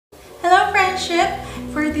friendship!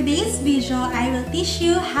 For today's video, I will teach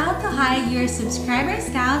you how to hide your subscribers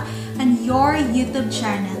count on your YouTube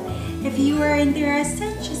channel. If you are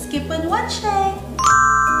interested, just keep on watching!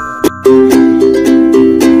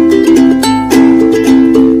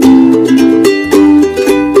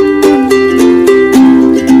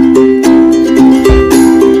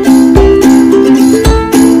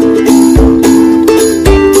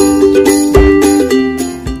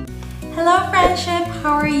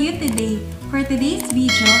 How are you today? For today's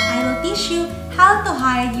video, I will teach you how to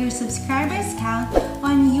hide your subscribers count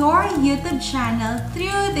on your YouTube channel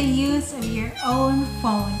through the use of your own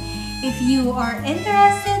phone. If you are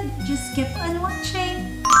interested, just keep on watching.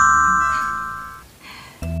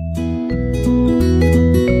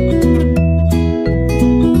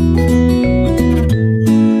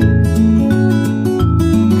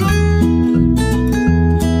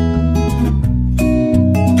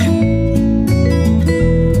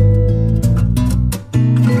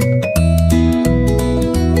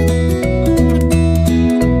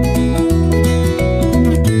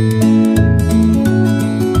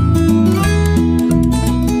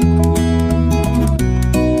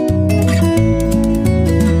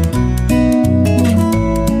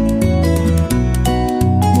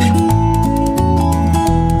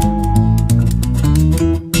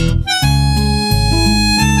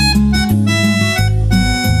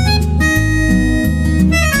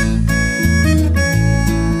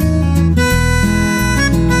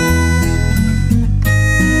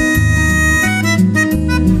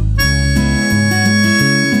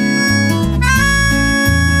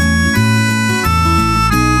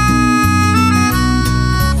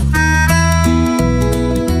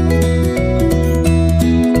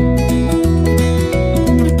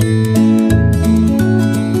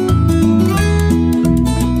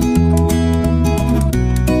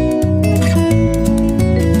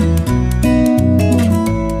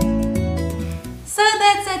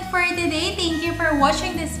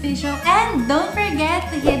 Watching this video, and don't forget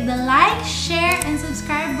to hit the like, share, and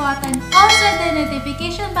subscribe button, also the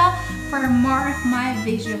notification bell for more of my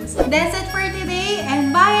videos. That's it for today,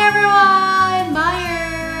 and bye everyone! Bye!